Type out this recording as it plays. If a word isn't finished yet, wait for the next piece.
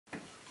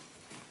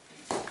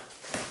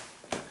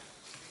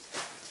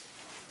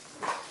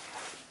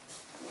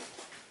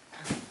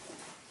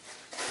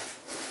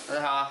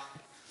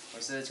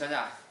是村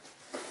长。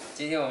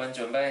今天我们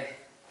准备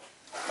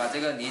把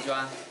这个泥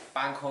砖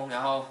搬空，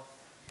然后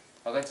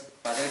把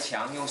这个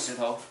墙用石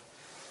头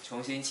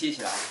重新砌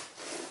起来。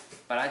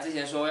本来之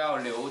前说要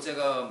留这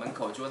个门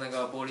口做那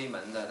个玻璃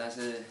门的，但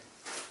是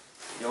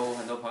有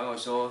很多朋友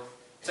说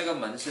这个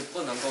门是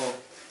不能够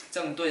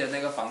正对着那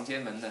个房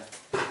间门的，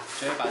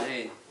所以把这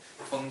里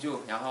封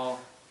住，然后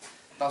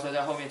到时候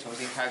在后面重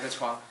新开个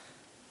窗。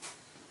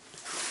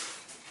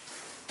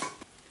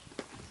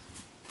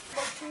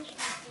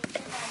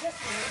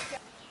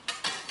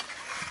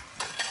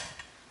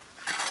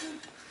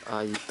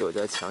 阿姨躲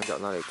在墙角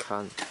那里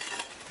看，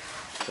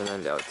在那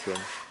聊天。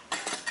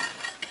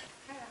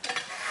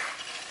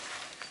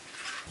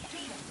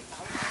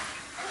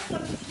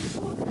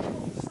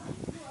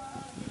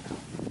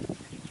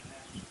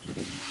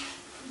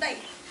对。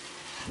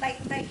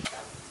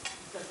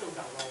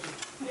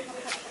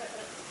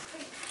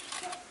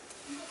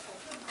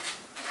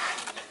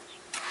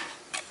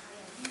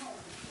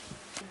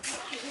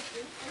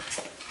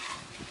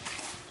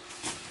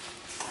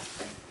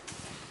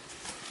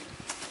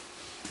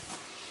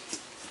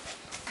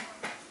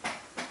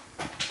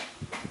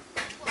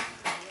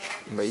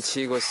没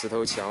砌过石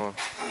头墙哦，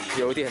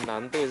有点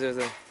难度，是不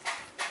是？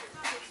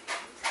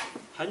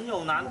很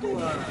有难度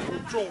啊，又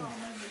重。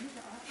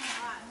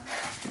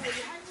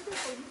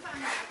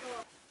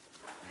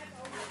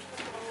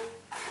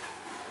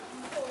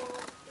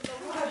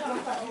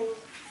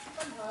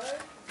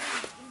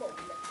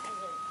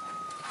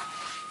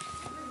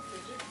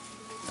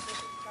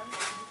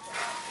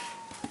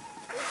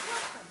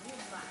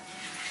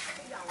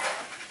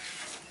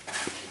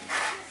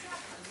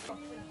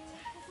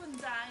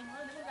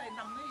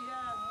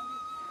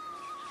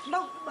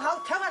冇好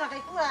搶下落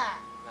地菇啦！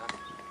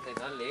嚟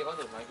睇你嗰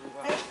度睇菇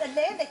花。你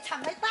嚟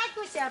尋喺大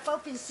菇時候，部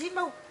平時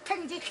冇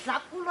聽住十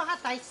菇咯，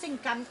大聲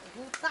咁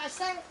大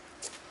聲，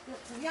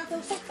咁樣都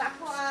識打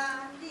過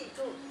啊呢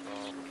個。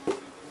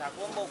嗱，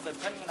我冇佢噴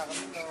嗱咁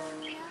樣。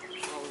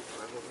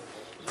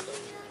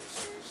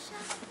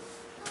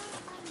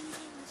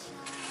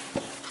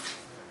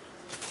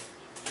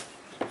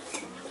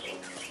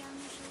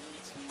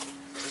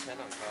你睇能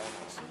夠嗎？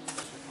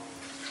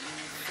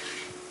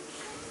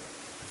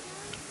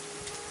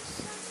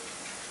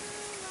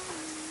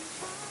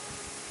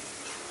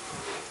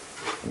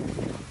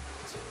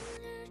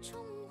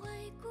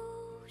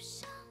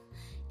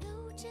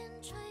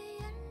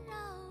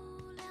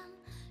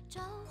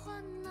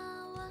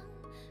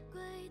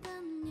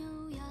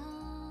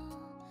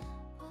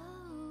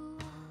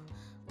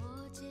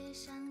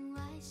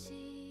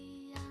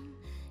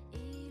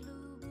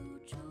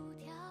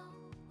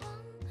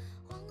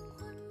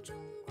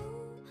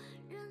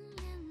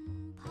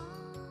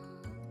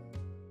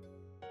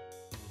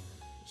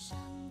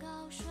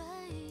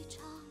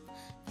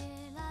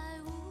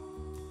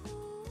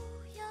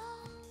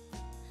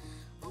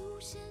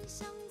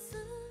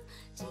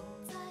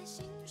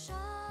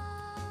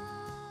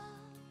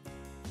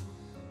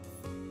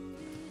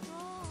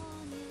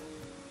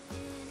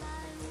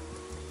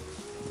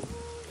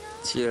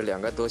 砌了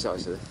2个多小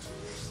时，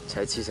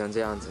才砌成这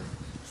样子，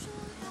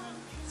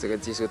这个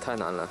技术太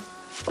难了，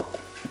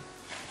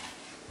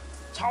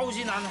超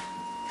级难的。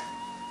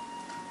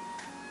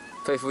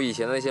佩服以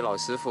前的那些老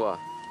师傅啊，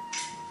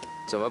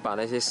怎么把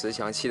那些石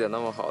墙砌得那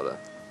么好的？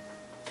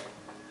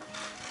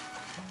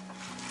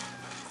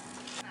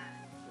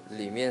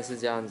里面是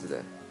这样子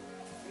的。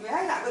你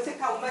喺哪個識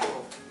購咩？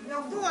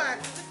有多啊，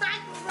大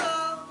菇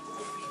咯。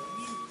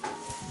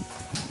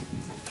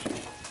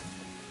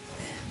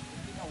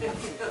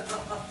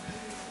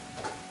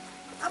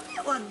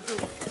 稳住，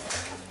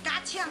加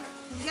枪，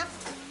两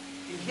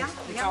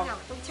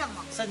都枪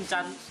嘛。姓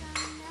曾，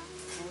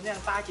姑娘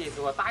大姐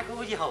多，大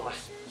姑就好啊。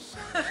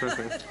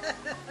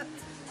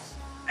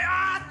哎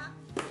呀！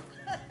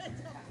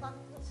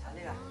啥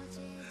这个？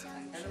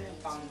还能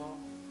帮吗？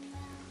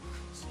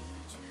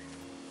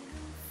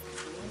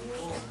哦，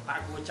大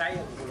姑仔又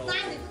唔老。那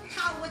你不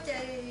抄我这？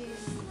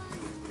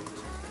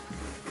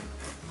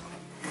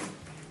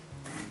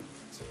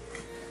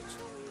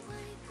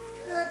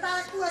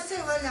大姑是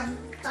我两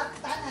打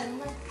人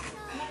吗？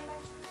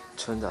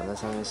村长在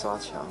上面刷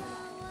墙。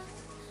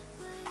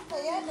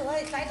对呀，就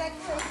会带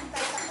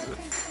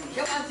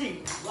小安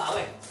静，哇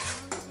喂！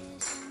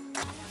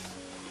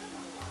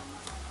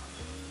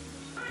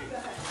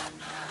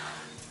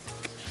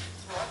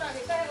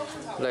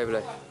累不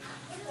累？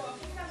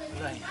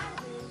累，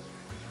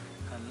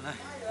很累。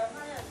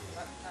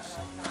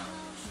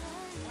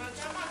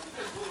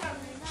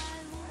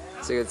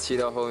这个砌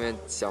到后面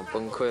想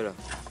崩溃了。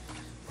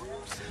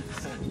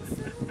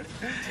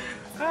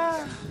啊！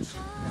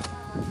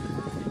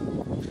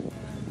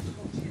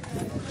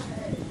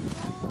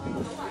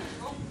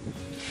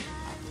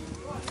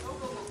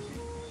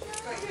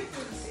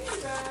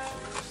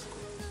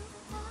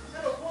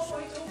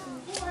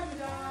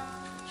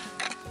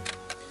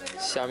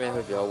下面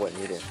会比较稳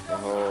一点，然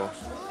后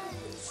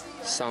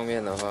上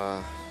面的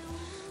话，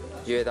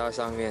越到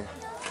上面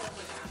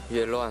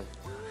越乱。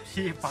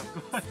100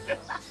块。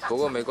不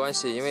过没关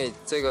系，因为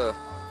这个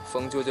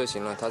封住就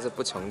行了，它是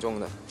不承重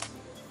的。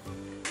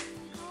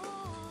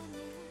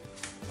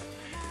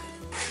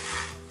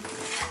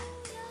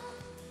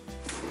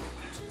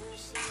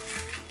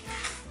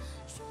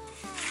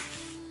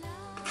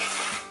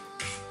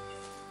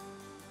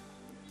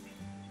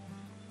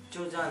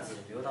就这样子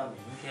留到明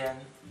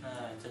天，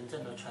真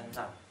正的船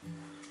长，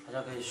他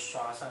就可以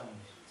刷上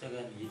这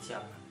个泥浆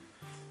了，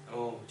然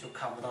后就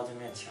看不到这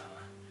面墙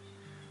了。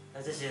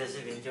那这期的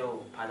视频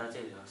就拍到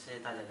这里了，谢谢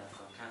大家的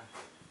观看，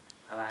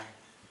拜拜。